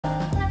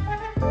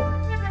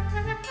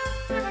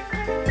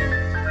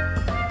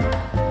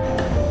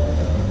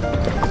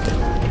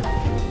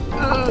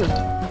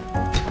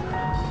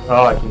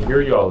Oh, I can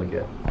hear you all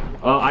again.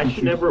 I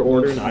should never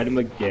order an item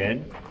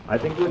again. I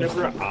think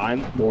whenever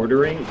I'm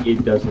ordering,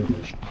 it doesn't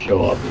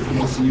show up.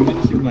 So you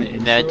didn't hear my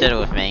intro? No, it did it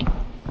with me.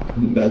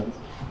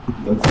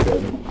 That's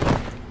good.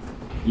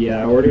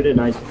 Yeah, I ordered a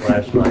nice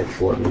flashlight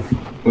for me.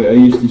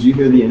 Wait, did you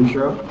hear the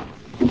intro?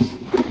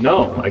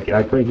 No, I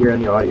couldn't hear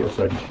any audio,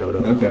 so I just showed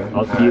up. Okay.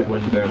 I'll see it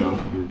when. Fair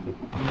enough.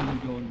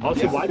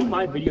 Also, why do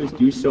my videos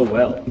do so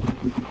well?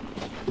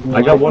 Well,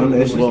 I got one.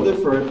 It's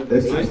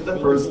just the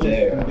first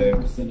day, I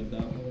think.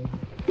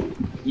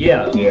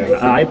 Yeah, Yeah.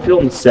 I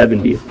filmed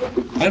 70.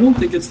 I don't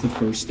think it's the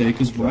first day,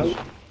 because right?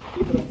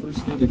 Even the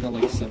first day they got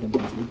like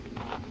 700.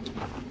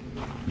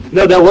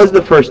 No, that was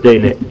the first day,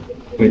 Nick.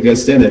 Wait,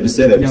 guys, stay there. Just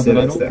stay there. Yeah, Just stay but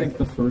I there. don't Stay. think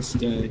the first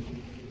day.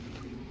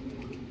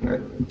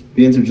 Alright.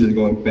 The Insurgents are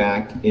going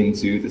back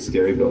into the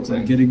scary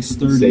building. Getting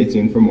sturdy. Stay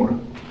tuned for more.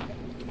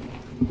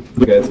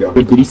 Okay, let's go.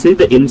 Wait, did he say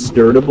the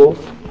insturtable?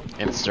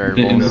 The Insturable.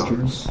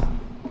 integers.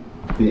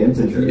 The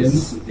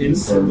integers.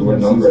 The What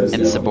number is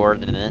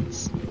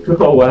Insubordinates.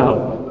 Oh,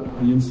 wow.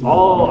 The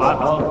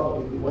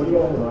Oh, what do you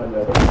want to run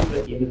about?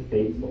 The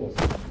infaithfuls.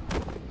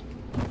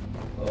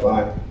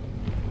 Bye.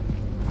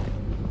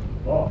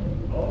 Oh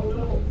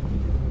no.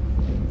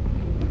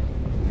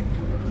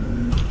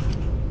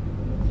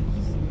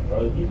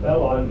 Bro, he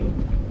fell on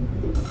me.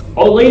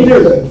 Oh,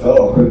 lasers!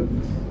 Oh.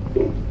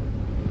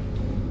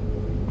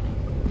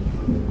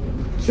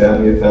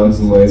 Chat, we found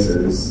some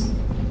lasers.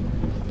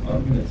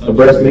 So,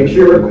 Brett, make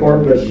sure you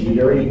record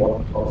machinery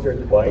once or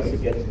twice.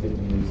 It gets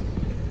confused.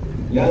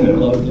 Yeah, I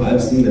know.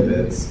 I've seen the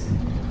bits.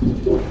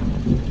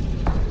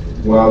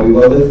 Wow, we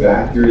love the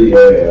factory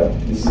area.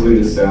 This is what we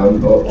just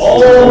found. Oh,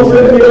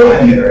 ribcage!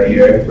 Right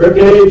here.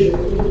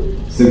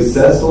 Ribcage!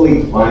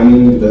 Successfully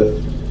climbing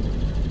the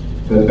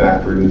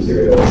factory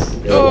materials.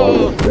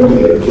 Oh.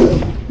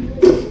 Ribcage.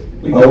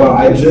 Oh wow,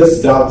 I just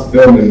stopped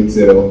filming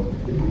too.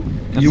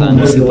 You That's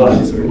missed the not-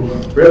 laser.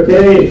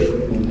 Ribcage!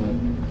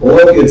 Oh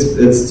look,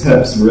 it's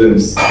Tep's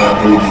ribs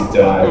after he just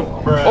died.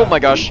 Oh my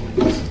gosh.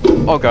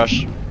 Oh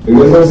gosh. You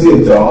guys want to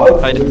see a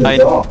dog? I- Look at the I-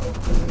 dog.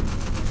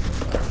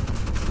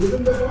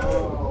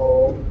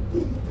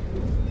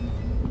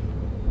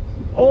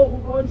 Oh,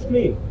 who punched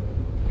me?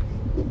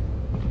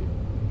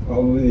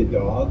 Probably a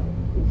dog.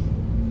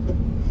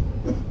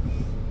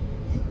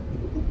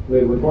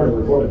 Wait,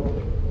 record it.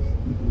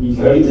 He's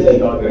No, trying he to did.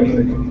 dog.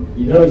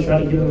 You know he's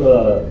trying to give him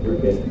a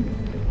ribcage.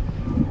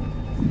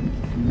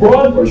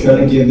 Run! We're trying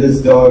to give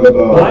this dog a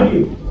bone. Behind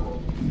you!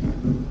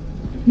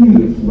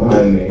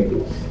 Behind me.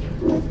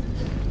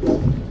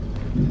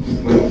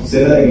 Wait,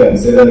 say that again,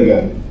 say that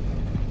again.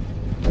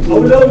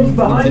 Oh no, he's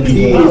behind me!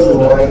 He's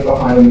right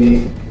behind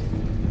me.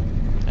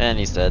 And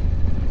he's dead.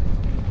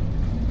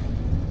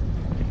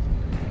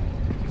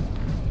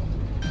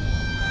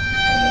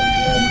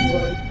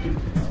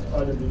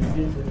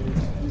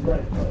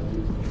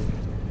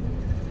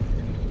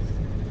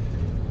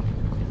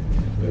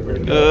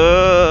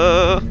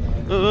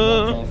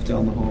 Off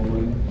down the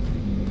hallway.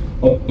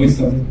 Oh, he's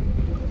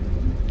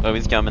coming. Oh,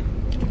 he's coming.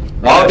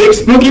 Oh, big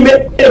spooky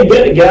man!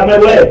 Get out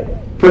of my way!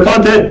 For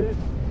content!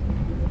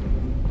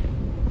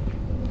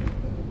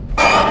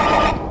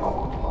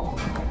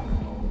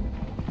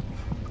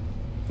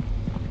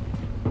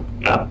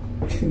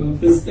 Come up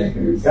the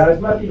stairs. Guys,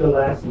 might be the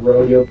last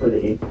rodeo for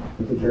the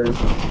integers.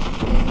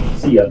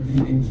 See ya.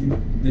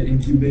 The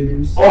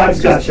incubators. Oh, I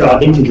just got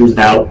shot. Integers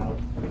out.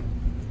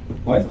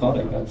 Well, I thought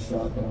I got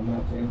shot, but I'm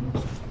not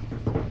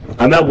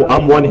damaged.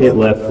 I'm one hit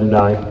left from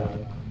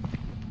dying.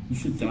 You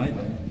should die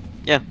then.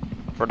 Yeah,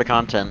 for the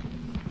content.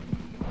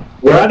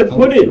 We're out of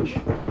footage.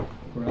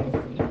 We're out of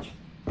footage.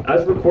 I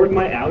was recording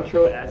my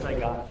outro as I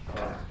got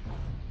shot.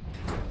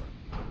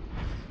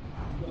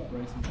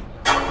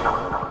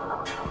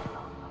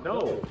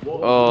 No.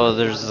 Oh,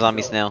 there's a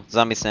zombie snail.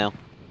 Zombie snail.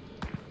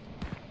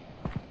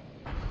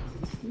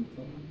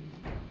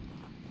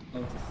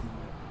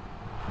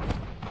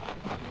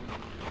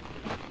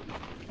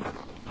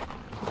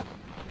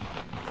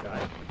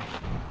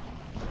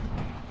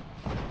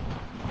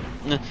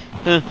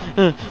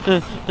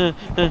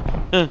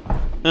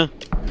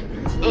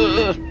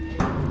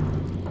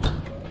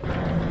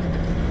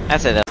 I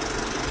say that.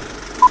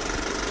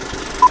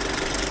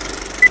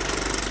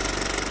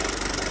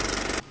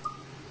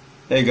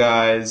 Hey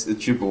guys,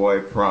 it's your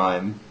boy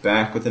Prime,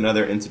 back with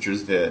another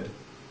Integers vid.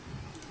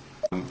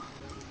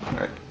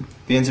 Alright,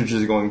 the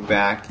Integers are going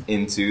back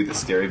into the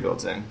scary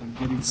building.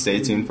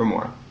 Stay tuned for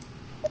more.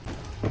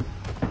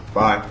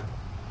 Bye.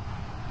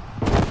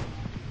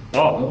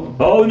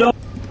 Oh no.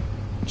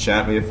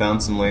 Chat, we have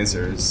found some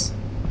lasers.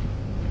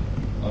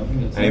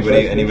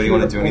 Anybody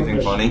want to do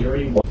anything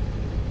funny?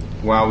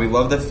 Wow, we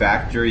love the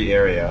factory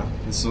area.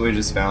 This is what we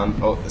just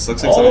found. Oh, this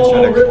looks like someone's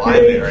trying to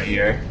climb it right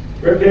here.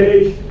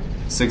 Ribcage.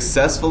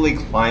 Successfully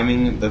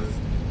climbing the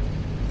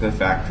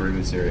factory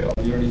material.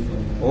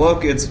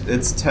 Look,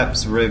 it's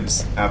Tep's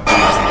ribs after he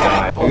just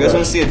died. You guys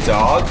want to see a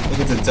dog? Look,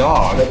 it's a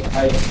dog.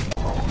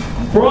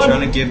 We're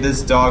trying to give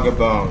this dog a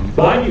bone.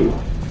 Behind you.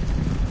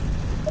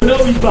 No,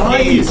 he's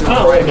behind you. He's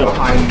right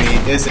behind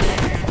me. Is it?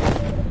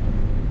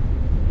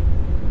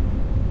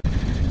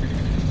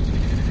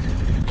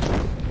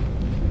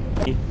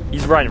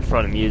 right in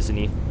front of me, isn't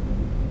he?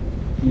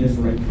 He is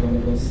right in front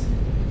of us.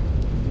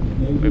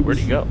 Wait, where'd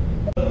he go?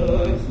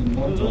 Oh,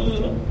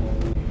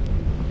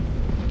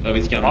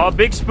 he's coming. Oh,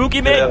 big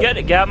spooky man,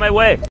 get out of my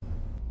way.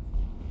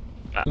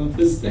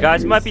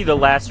 Guys, it might be the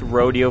last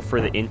rodeo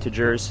for the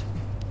integers.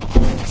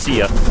 See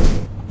ya.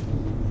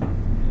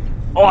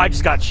 Oh, I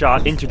just got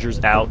shot.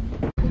 Integers out.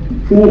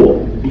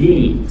 Cool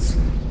beans.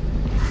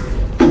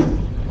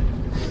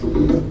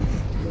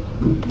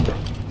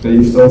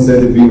 Please don't say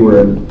the B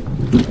word.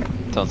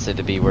 Don't say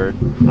the B word.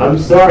 I'm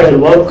sorry, I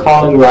love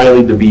calling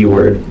Riley the B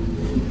word.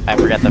 I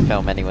forgot the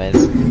film anyways.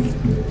 You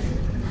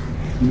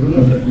don't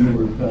have that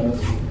E-word pass.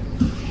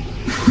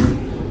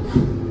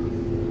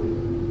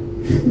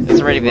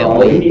 It's already been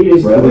Riley late.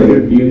 is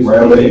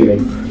Riley.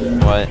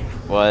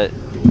 What?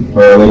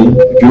 Riley,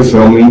 if you're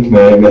filming,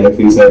 can I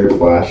please have your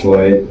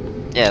flashlight?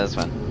 Yeah, that's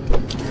fine.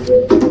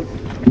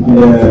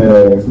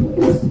 Yeah.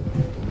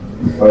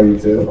 Oh, you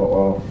do? Oh,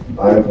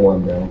 well. I have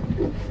one now.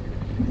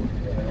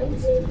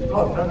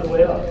 Oh, found the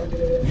way up.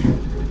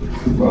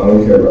 Well, I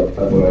don't care about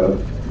that way up.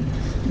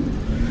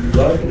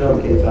 Love to know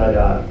kids I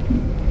die.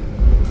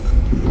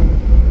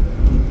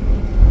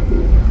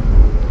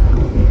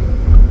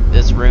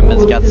 This room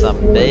has got some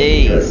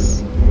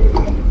bass.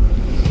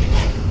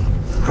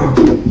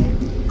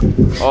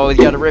 Oh, he's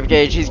got a rib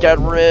cage. He's got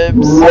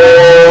ribs.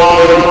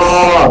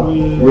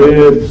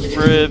 Ribs.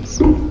 Ribs.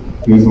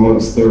 Who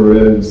wants the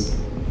ribs?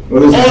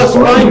 Oh,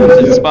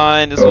 His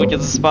spine. This one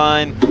gets a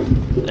spine.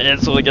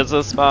 This one gets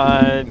a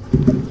spine.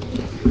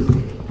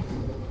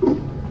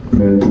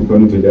 Man, put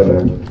them together.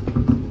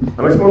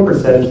 How much more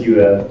percentage do you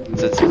have?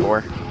 It's at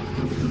 4.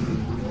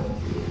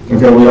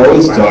 Okay, we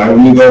always die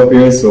when you go up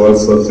here, so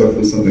let's hope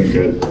for something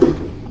good.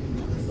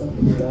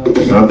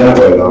 Not that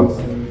way though.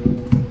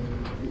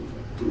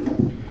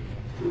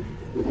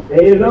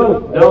 Hey,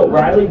 no,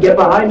 Riley, get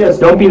behind us.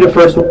 Don't be the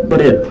first one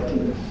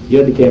in. You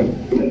have the camera.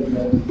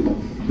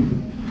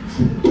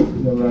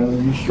 No, Riley,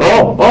 you should.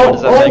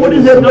 What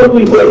is that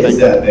ugly What is thing?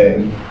 that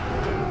thing?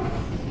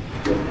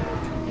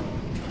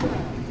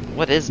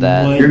 What is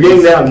that? You're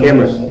getting that on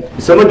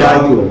camera. Someone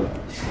died to him.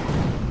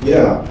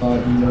 Yeah.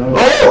 No.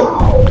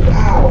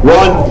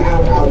 Run!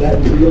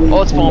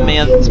 Oh, it's pulling me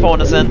in. It's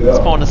pulling us in. It's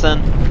pulling us in.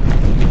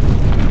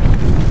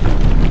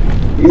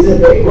 He's a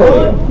big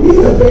one. He's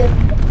a big.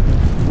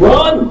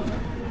 Run!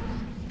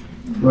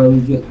 Riley,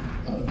 get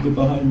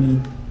behind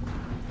me.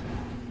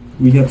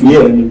 We have to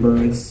abandon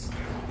Burris.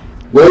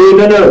 Wait,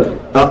 no.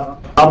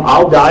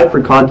 I'll die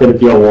for content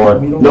if y'all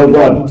want. We No,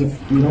 run.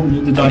 don't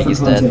need to die for He's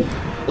content.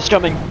 dead. It's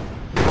coming.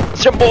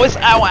 It's coming, boys.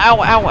 Ow,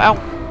 ow, ow,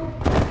 ow.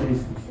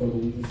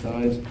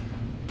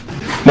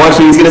 Watch,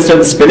 he's gonna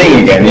start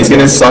spinning again. He's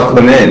gonna suck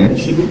them in.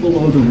 Should be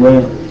below the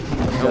ramp.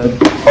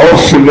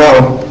 Oh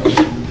no.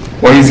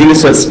 Well, he's gonna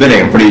start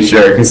spinning, I'm pretty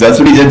sure, because that's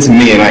what he did to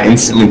me, and I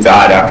instantly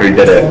died after he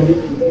did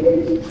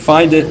it.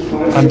 Find it.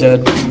 I'm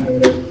dead.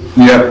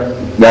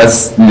 Yep.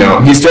 That's no.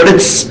 He started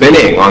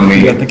spinning on me.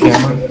 You got the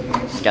camera.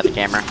 Got the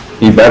camera.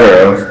 He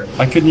better have.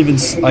 I couldn't even.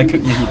 Yeah,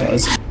 he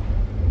does.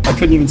 I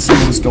couldn't even see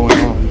what was going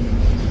on.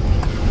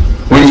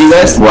 When you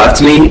guys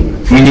left me,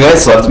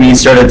 he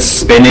started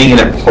spinning and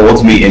it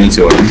pulled me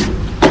into him.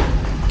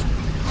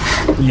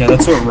 Yeah,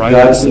 that's what Riley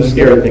Guys, some said.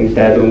 scary things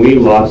happened. We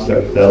lost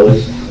our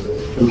fellas.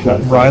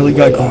 Riley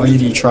got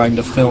greedy trying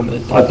to film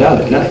it. Oh,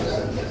 damn it, nice.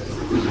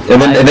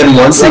 And then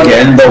once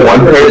again,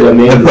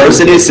 the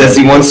person who says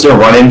he wants to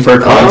run in for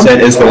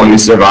content is the one who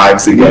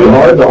survives We again.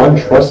 are the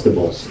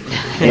untrustables.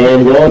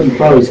 And, well, you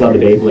probably saw the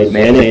Beyblade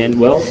man, and,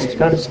 well, it's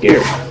kind of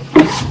scary.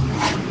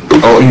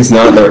 Oh, he's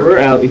not there. We're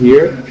out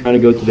here trying to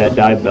go to that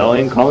dive bell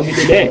and calling it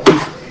a day.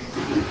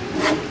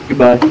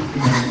 Goodbye.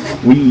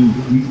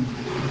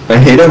 I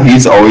hate how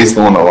he's always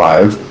the one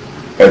alive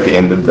at the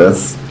end of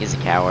this. He's a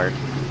coward.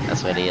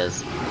 That's what he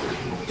is.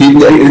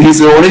 He's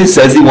the one who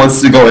says he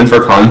wants to go in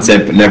for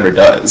content but never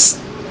does.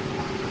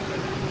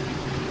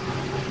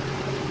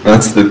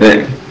 That's the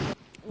thing.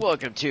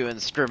 Welcome to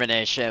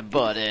Indiscrimination,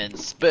 but in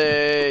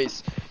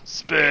space.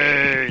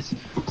 Space.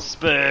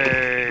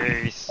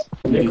 Space.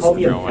 They called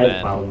me a Going in.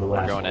 pedophile in the We're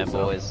last going in,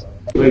 episode. boys.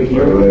 Wait, can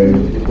you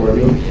record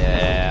me?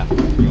 Yeah.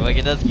 Look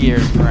at those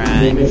gears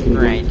grind.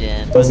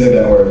 Grinding. Don't say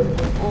that word.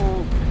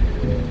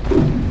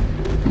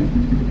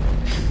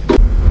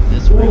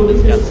 This room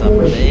has got some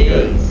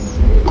bass.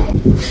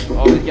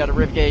 Oh, he's got a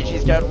rib cage.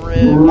 He's got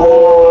ribs.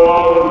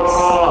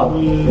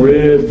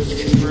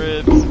 Ribs.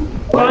 Ribs.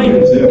 Fine.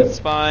 It's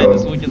spine.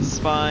 This one gets a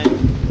spine.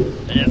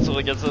 This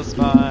one gets a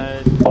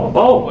spine.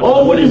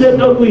 Oh, what is that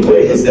ugly What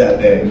is thing? that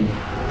thing?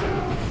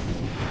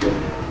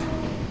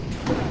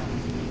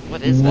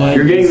 What is that?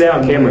 You're getting that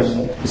on camera.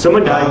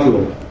 Someone died to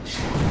him.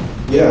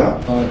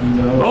 Yeah.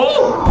 No.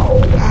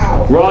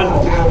 Oh! Run!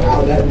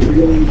 Ow, that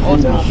really. Oh,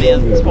 it's pulling me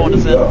in. It's pulling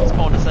us in. It's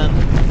pulling us in.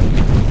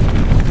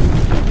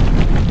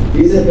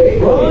 He's a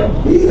big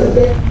one. He's a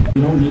big.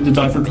 You don't need to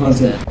die for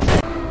content.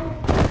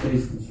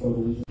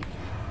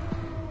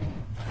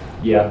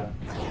 Yeah.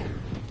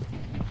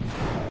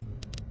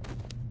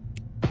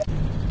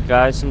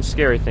 Guys, some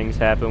scary things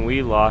happened.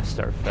 We lost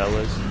our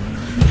fellas.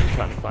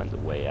 Trying to find a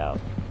way out.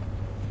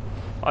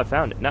 Oh, I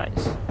found it.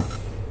 Nice.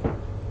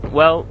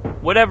 well,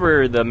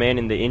 whatever the man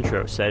in the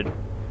intro said,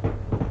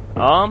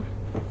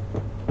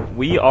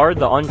 we are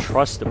the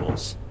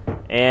Untrustables.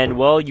 And,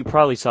 well, you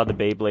probably saw the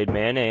Beyblade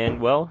Man,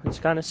 and, well, it's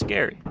kind of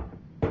scary.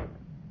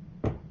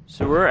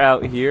 So we're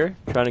out here,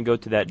 trying to go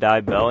to that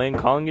dive belly and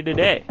calling it a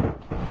day.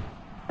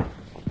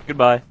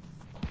 Goodbye.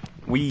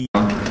 You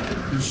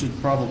should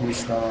probably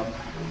stop.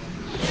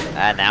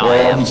 Now I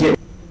am.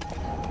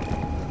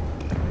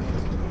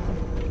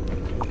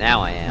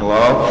 Now I am.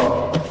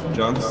 Hello?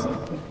 Junks?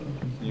 Can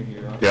you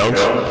hear us?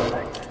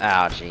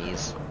 Oh,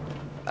 jeez.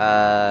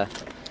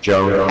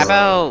 Joe. How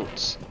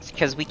about...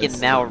 Because we can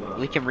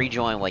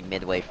rejoin, like,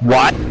 midway.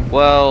 What?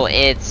 Well,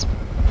 it's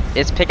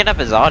picking up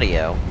his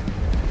audio.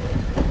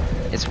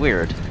 It's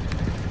weird.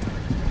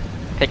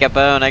 Pick up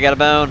bone, I got a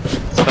bone.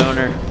 It's a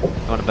boner.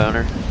 You want a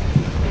boner?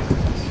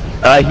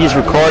 He's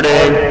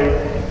recording.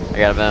 I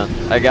got a bone.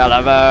 I got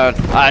a bone.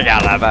 I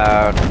got a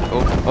bone.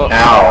 Oh, oh.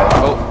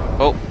 Ow.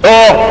 Oh, oh.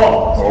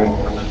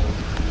 Oh!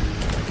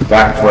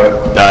 Backflip.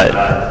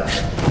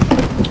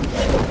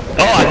 Oh,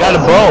 I got a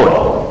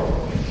bone.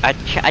 I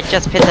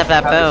just picked up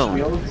that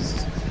bone.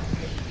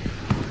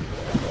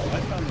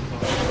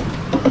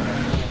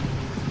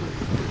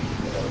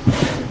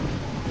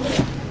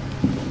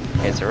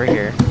 Okay, so we're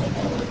here.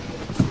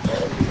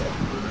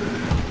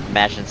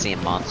 Imagine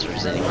seeing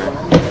monsters anywhere.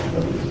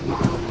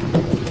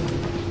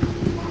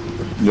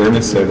 You're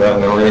gonna say that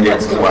and then we're gonna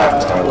get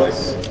clapped by like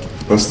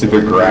a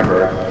stupid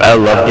grabber. I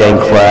love getting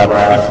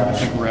clapped.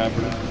 The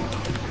grabber.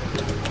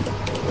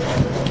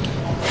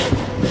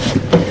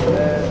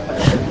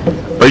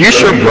 Are you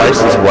sure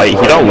Bryce is white?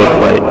 He don't look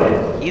white.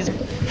 He's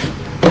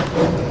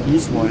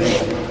white.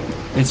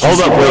 It's Hold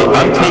just up, wait.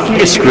 I'm taking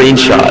a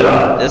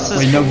screenshot. this is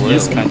Wait, no, blue. he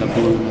is kind of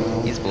blue.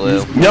 He's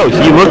blue. No,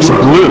 he looks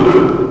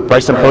blue.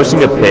 Bryce, I'm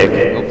posting a pic.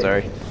 Oh,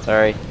 sorry.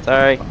 Sorry.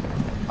 Sorry.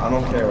 I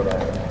don't care what I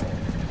am.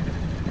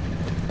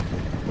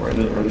 We're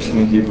just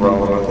gonna keep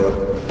rolling with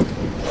it.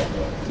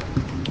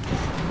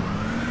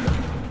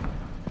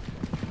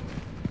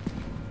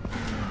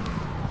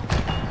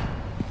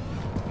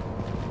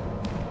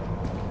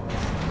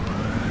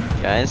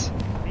 Guys?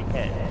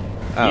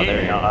 Oh,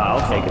 there we go.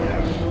 I'll take it.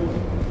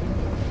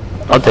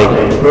 I'll take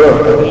it.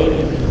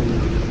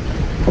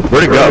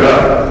 Where'd it go?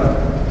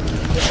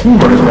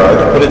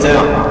 Put it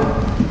down.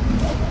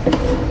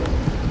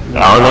 I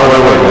don't know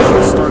where we're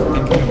going. Start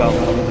thinking about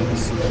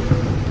this.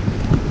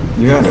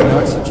 You got The it.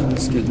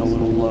 oxygen's getting a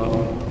little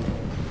low.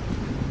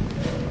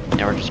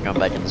 Now we're just going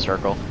back in the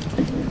circle.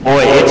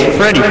 Boy, it's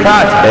Freddy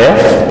Cox,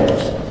 man.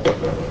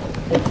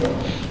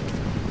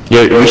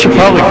 Yo, we should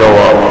probably go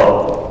up.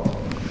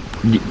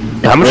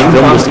 How much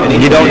film is...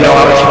 You don't know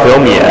how much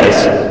film he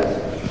has.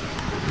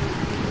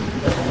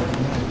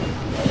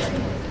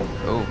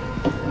 Oh.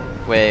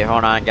 Wait,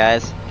 hold on,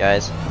 guys.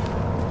 Guys.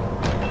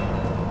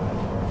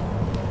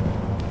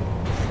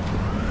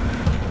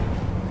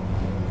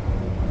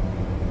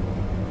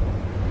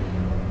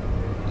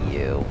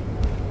 You.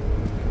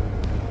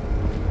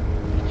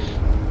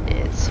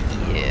 It's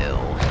you.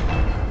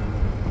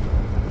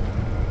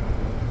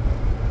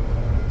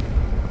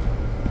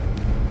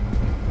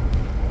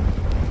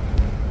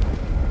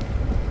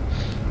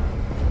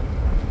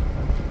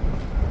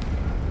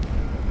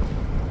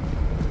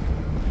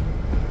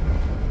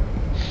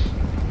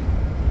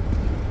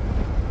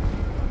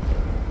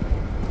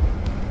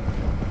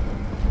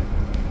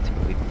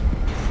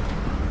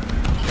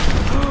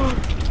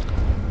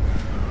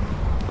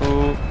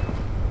 Oh.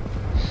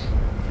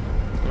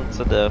 What's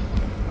a diff?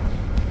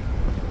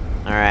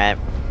 Alright.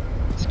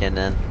 Let's get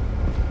in.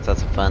 Let's have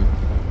some fun.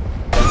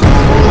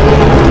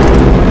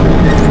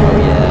 Oh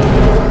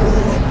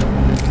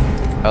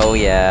yeah. Oh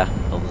yeah.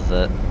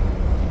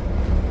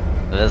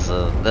 This is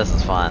it. This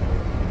is fun.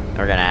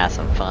 We're gonna have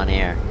some fun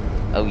here.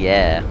 Oh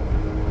yeah.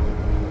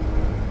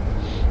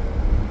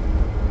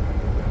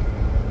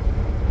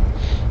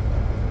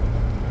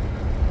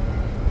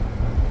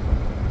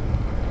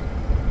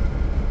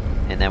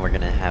 And then we're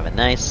gonna have a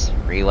nice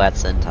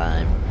relaxing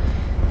time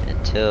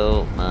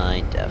until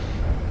my death.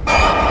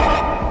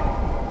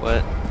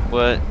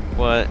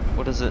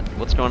 What is it?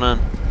 What's going on?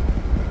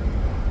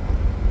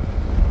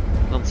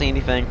 Don't see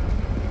anything.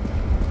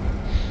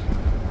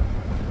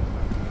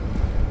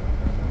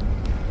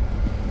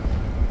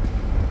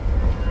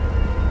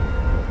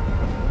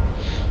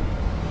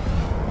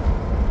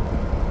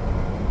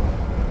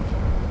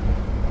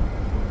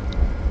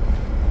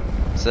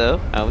 So,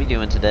 how are we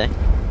doing today?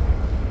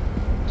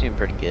 Doing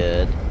pretty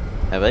good.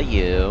 How about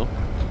you?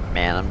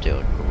 Man, I'm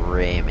doing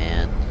great,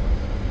 man.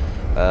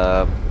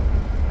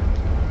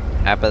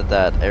 How about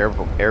that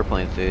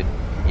airplane food?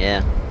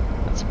 Yeah,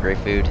 that's great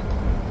food.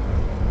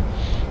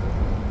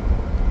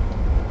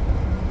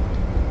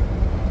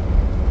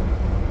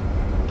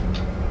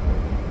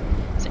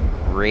 It's a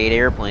great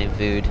airplane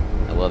food.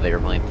 I love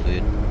airplane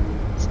food.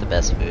 It's the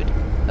best food.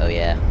 Oh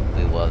yeah,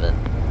 we love it.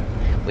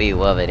 We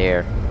love it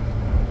here.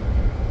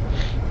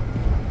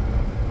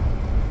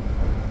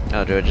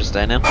 Oh, do I just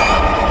die now?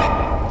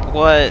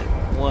 What?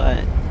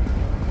 What?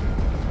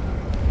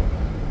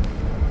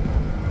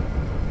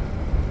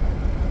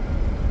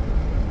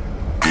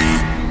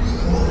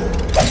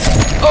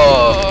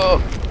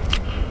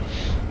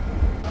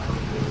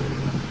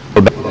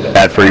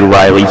 bad for you,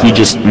 Riley. He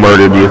just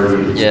murdered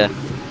you. Yeah.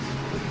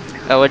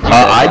 Oh, what'd you do?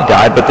 I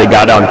died, but they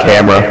got it on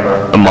camera.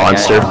 A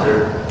monster.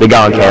 They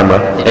got on camera.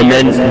 And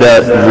then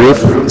the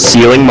roof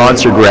ceiling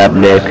monster grabbed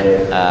Nick,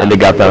 and they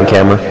got that on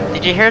camera.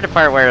 Did you hear the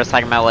part where it was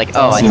talking about like,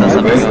 oh, I saw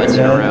something go into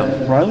the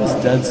room? Riley's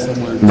dead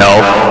somewhere.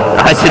 No,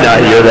 I did not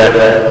hear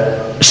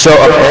that. So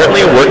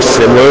apparently it works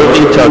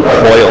similarly to a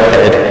coil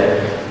head,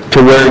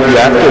 to where you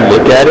have to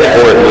look at it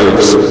or it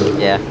moves.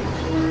 Yeah.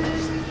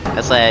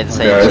 That's why I'd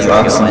say Guys, you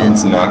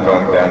oxygen's not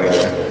going down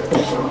either.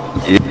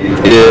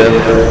 Yeah.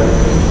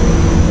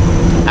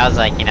 I was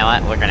like, you know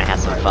what? We're gonna have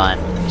some fun.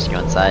 Just go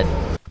inside.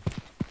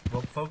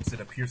 Well, folks, it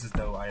appears as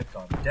though I have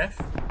gone deaf,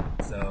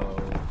 so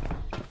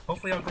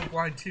hopefully I'll go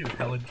blind too.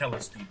 Helen Keller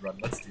speedrun.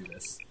 Let's do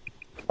this.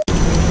 Okay,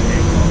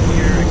 it's all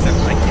here, except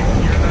I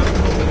can't hear them.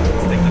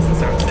 This thing doesn't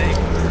sound safe.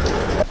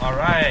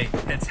 Alright,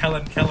 it's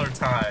Helen Keller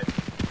time.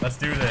 Let's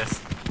do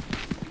this.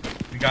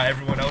 We got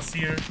everyone else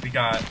here. We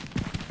got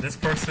this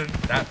person, and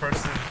that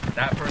person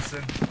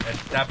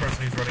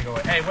who's running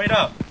away. Hey, wait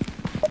up!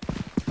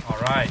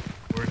 Alright,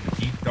 we're in the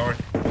deep, dark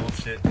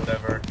bullshit,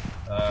 whatever.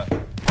 Oh,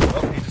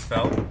 he just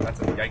fell.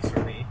 That's a yikes for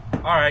me.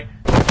 Alright.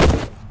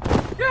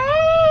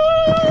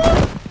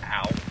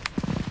 Ow.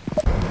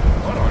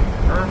 What on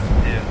earth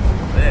is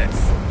this?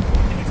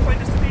 Can you explain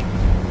this to me?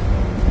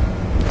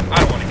 I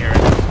don't want to hear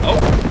it. Oh!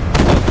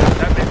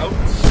 That bit. Oh,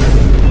 shit.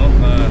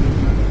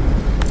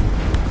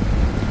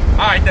 Oh,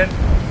 alright then.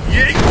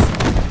 Yeet!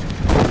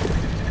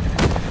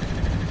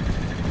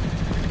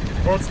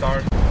 World Star.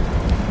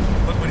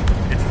 Look what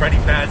it's Freddy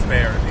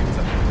Fazbear if he was a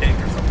pig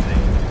or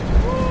something.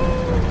 Woo!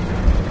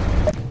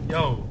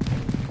 Yo,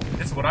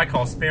 this is what I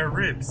call spare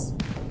ribs.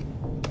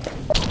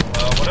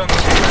 What am I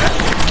doing that?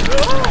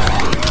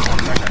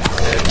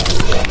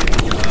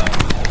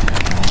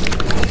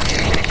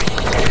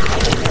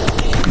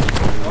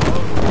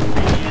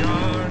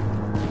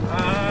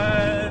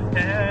 I've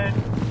had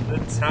the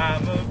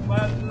time of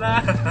my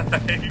life.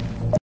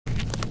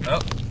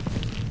 Oh.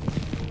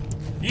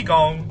 He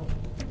gone.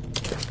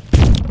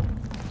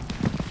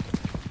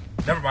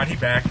 Never mind, he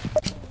back.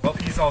 Well,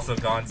 he's also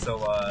gone, so,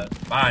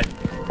 bye.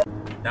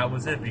 That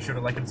was it. Be sure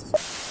to like and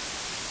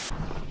subscribe.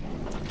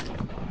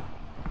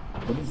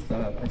 What is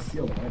that? I see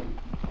a light.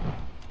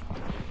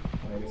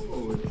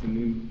 Oh,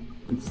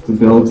 it's the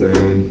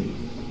building.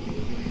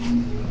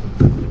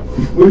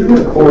 We're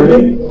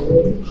recording.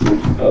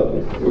 Oh,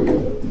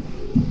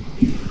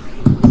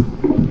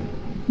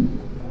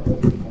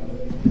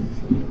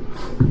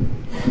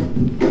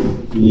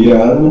 yeah,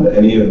 I don't have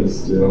any of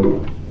this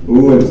still.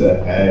 Ooh, it's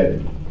a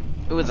head.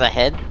 Ooh, it's a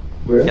head?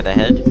 Where? Get a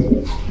head?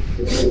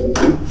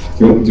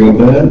 Do you want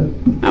the head?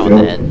 I want the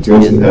head. Do you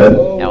want some head?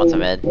 Yeah, I want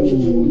some head. Ooh,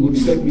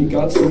 looks like we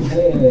got some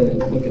head.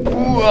 Look at that.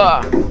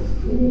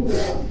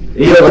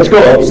 Yeah, let's go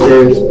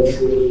upstairs.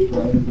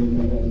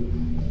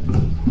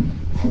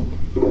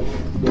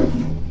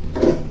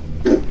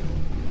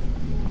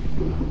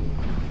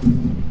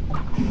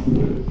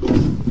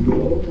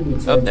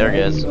 Oh, there it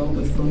is.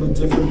 From a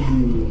different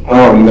view.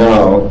 Oh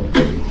no.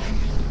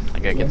 I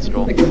gotta get the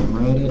scroll. I can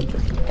ride it.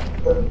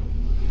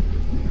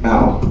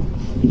 Ow.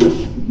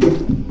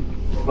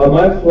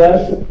 My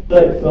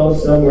flashlight fell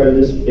somewhere in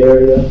this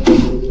area.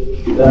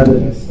 That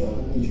is.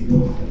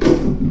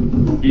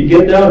 You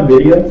get down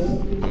video?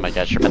 Oh my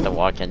gosh, you're about to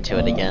walk into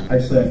it again.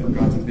 Actually, I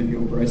forgot to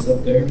video Bryce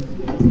up there.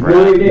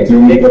 Really, Nick?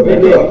 Nick, I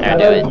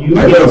do it. You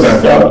get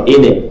stuck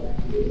in it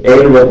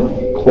and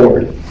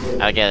record.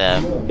 I'll get a.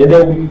 And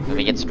then Let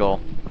me get scroll.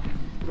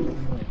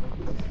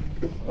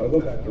 I'll go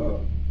back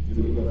up.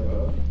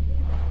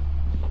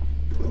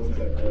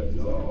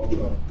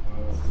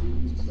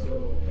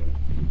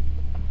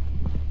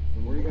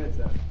 Where are you guys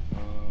at?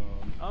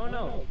 Oh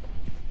no.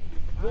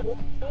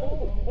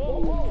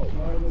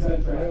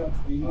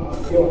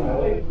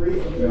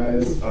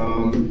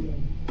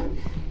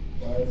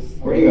 Guys,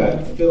 where are you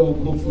at?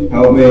 Film, hopefully.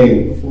 Help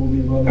me. Before we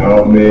run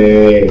Help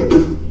me.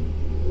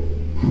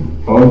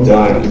 I'm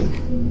dying.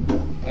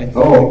 I think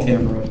Oh. the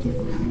camera up to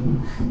you.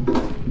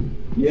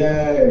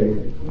 Yay.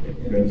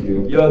 Thank you.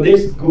 Yo,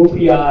 this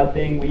goofy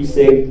thing we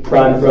saved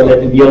Prime from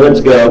it. Yo,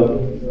 let's go.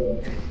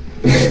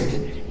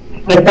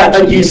 How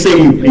do you say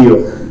you feel?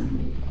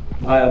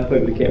 I'm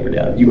putting the camera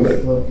down. You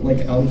heard. We're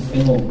like out of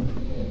film.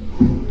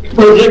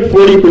 Project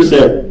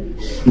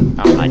 40%.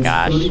 Oh my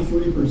gosh.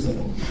 40%.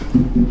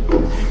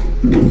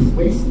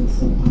 Wasted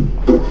some.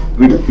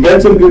 We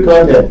got some good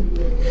content.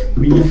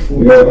 We need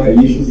Yeah,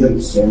 45. you should set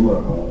the camera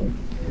on.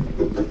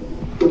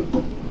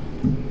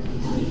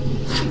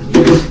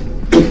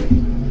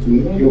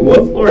 Yo, what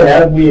floor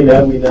have we and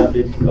have we not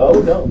been?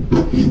 Oh no.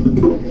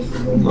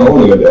 I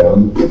want to go down.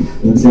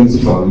 That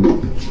seems fun.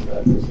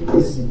 I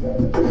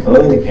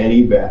don't think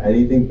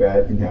anything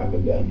bad can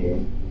happen down here.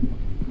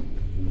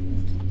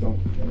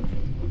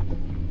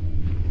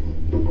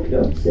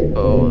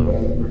 Oh,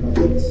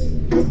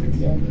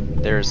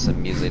 there's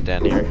some music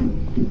down here.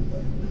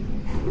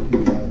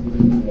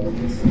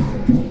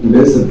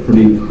 This is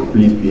pretty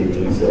creepy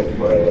music,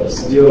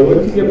 Miles. Yo, what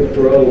if you get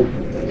pro?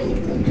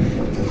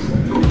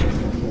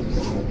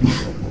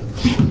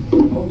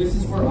 Oh, this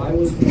is where I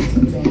was when I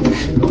jumped down.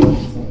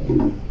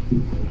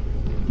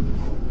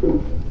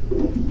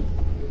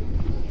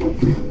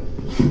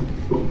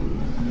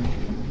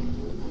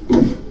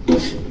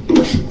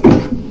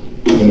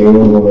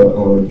 anyone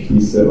want a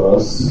piece of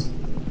us?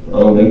 I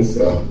don't think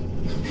so.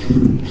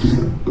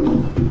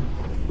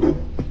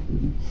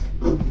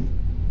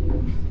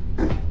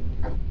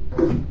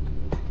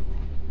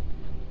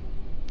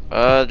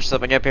 There's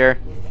something up here.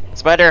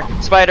 Spider!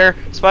 Spider!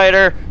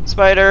 Spider!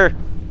 Spider!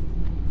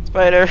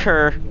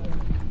 Spider!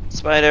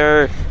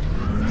 Spider!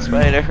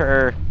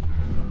 Spider!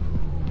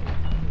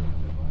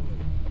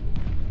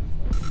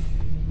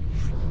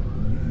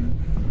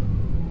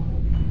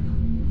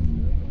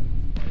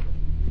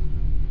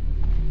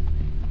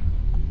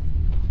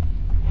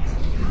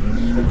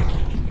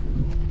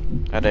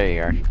 Oh, there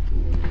you are.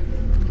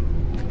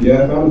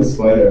 Yeah, I found the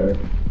spider.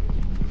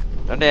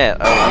 Oh, yeah.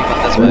 Oh, we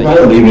went this They're way. kind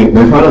of leaving.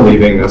 They're kind of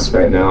leaving us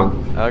right now.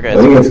 Okay, I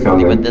think it's we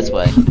coming. went this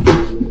way.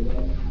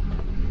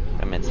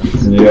 That made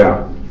sense.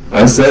 Yeah.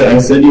 I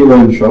said you were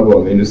in trouble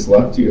and they just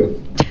left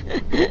you.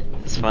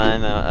 It's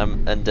fine.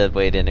 I'm dead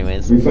weight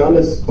anyways. We found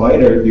a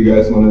spider if you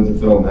guys wanted to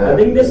film that. I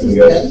think this is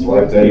you guys Tess just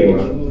left ribcage.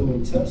 anyway. Oh,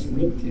 Tess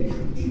ribcage.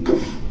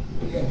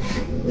 Okay.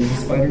 Where's the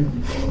spider?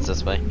 It's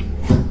this way.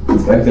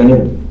 Inspect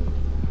anything.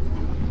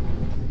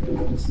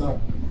 It's not.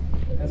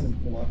 It hasn't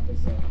blocked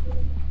us out.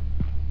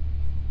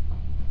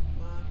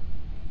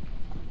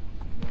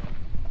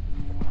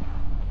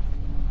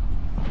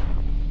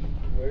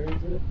 Where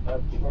is it?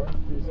 I've charged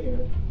this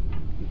here.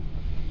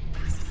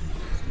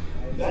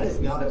 That is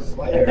not a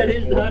spider. That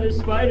is not a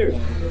spider.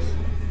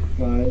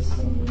 Guys.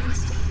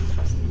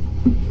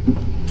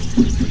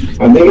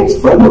 I think it's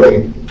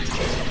friendly.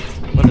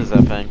 What is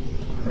that thing?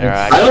 There,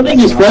 I don't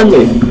think he's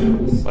friendly.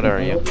 What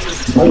are you? I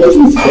think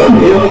he's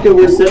friendly. You know, okay,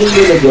 we're sending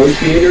the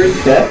negotiator in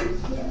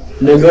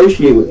tech.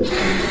 Negotiate with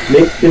him.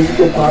 Make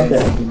physical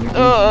contact.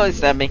 Oh, he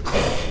stabbed me.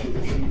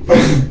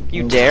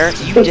 You dare?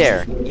 You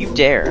dare? You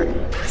dare?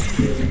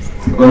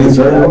 Well, he's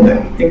right out I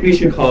there. think we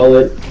should call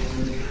it.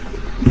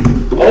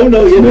 Oh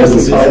no, yeah, There's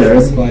this is the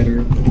spider.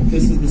 spider. Spider.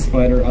 This is the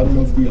spider. I don't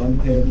know if the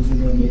unpayables are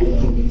gonna make it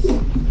out of this.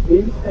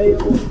 He's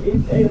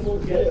able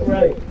to get it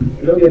right.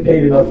 You don't get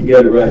paid enough to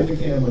get it Where's right.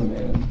 the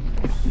cameraman?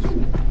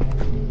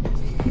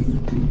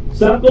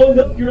 Stop going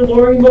up, you're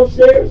luring him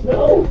upstairs.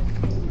 No.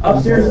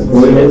 Upstairs is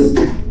Well, the yes.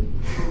 ship.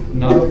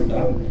 Not up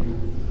that way.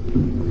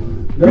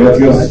 We have to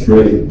go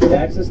straight.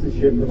 Access the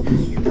ship.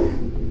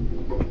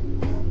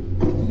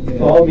 Okay.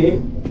 Call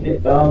me. They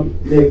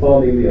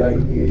call me. I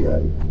can get you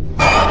out.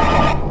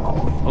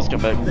 Let's go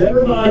back.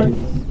 Never mind.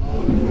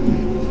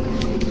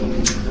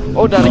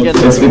 Oh, down again.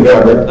 It's the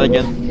grabber.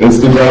 Again. It's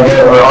the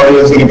grabber. Our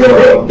audio's gonna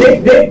go.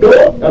 They go.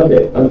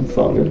 Okay, I'm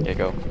fine. Yeah,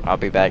 go. I'll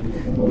be back.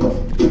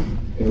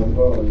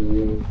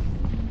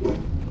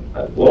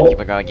 Well, Keep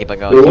on going. Keep on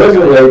going. there Keep on was a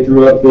going. way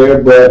through up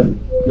there, but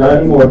not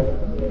anymore.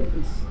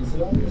 Is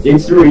it on this?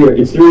 It's through here.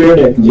 It's through here,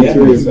 Nick. Yeah. It's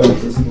through It's here.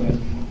 not this way.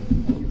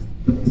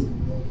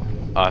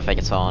 Oh, I think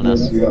it's following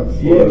us. Yeah,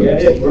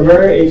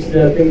 remember it's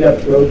the thing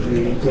that broke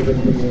me.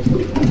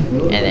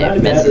 And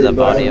it messes up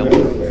audio.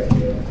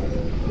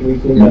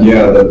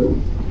 Yeah,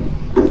 that.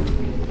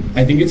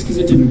 I think it's because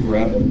it didn't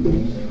grab it.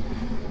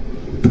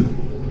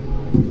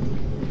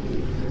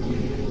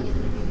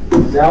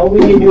 Now all we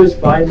need to do is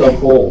find the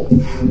hole.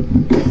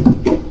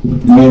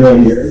 You mean right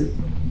here?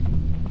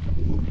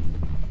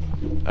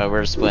 Oh,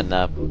 we're splitting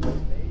up.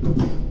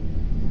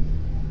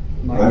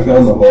 I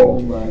found the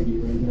hole. Laggy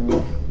right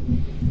now.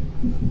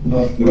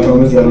 The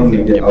problem is I don't need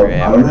to get up. I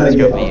don't know how to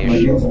get up.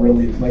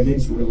 My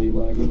game's really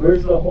laggy.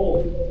 Where's the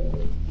hole?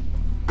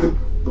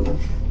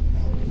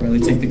 Riley,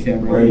 take the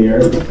camera. Right here.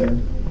 Right there.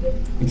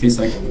 In case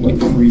I like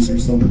freeze or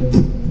something.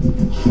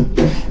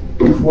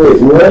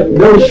 Wait, what?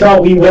 No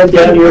shot. We went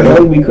down here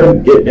and we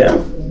couldn't get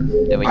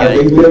down. Yeah, we I got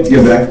think it. we have to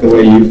get back the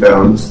way you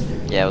found.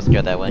 Yeah, let's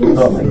go that way.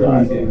 Oh my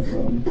god.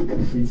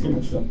 We too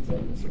much up there.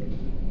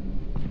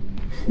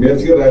 We have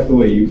to go back the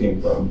way you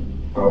came from.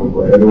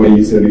 Probably. Or the way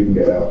you said we can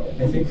get out.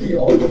 I think we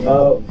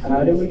all.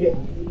 How did we get?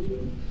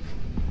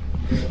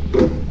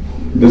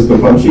 Just the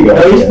punchy guy.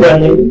 Oh, he's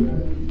friendly.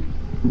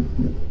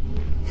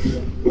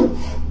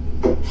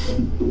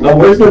 Oh,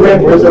 where's the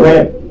ramp? Where's the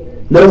ramp?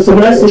 No,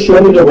 someone has to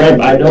show me the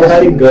ramp. I know how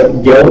to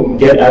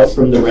get out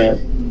from the ramp.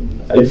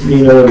 I just need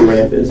to know where the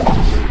ramp is.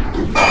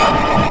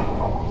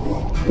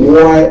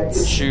 What?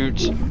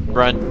 Shoot.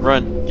 Run.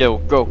 Run. Go.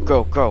 Go.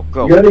 Go. Go.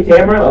 Go. You have the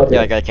camera? Okay.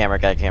 Yeah, I got a camera.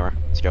 Got a camera.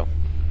 Let's go.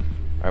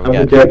 Alright,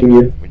 I'm protecting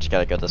you. we just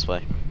gotta go this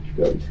way. Just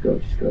go, just go,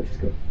 just go,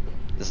 just go.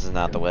 This is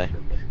not the way.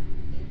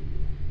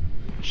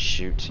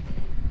 Shoot.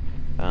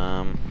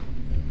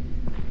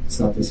 It's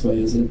not this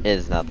way, is it? It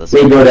is not this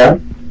Wait, way. go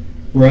down.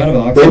 We're out of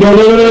Wait, oxygen.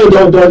 no,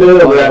 don't do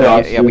it. Oh, We're out of yeah,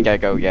 oxygen. we gotta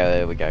go.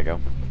 Yeah, we gotta go.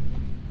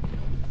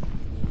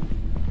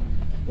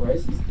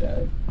 Bryce is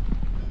dead.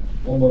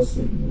 Almost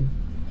certainly.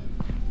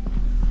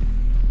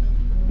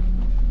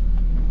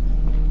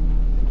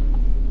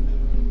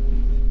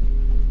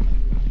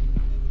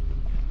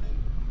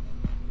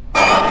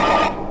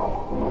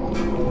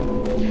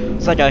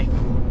 It's that guy.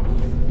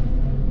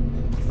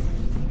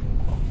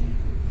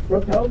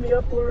 Propel me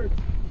upwards.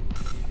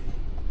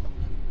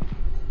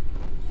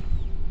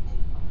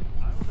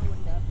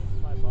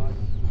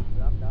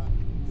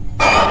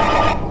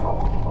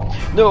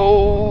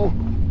 No.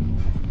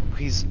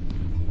 He's.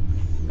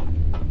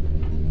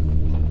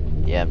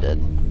 Yeah, I'm dead.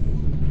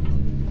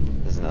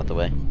 This is not the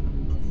way.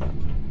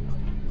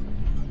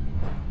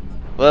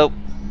 Well,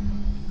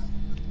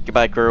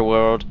 goodbye, career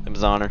world. It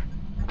was an honor.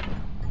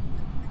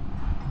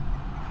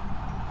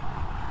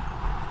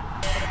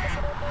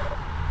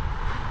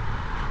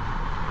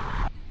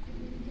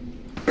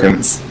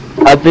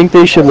 I think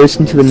they should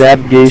listen to the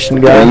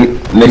navigation guy.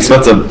 Nick's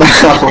about to.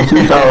 Oh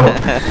no.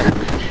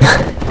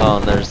 Oh,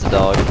 and there's the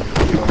dog.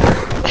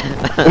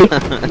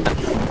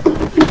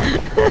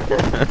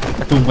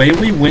 The way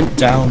we went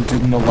down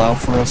didn't allow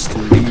for us to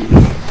leave.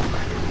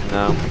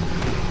 No.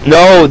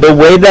 No, the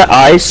way that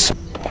I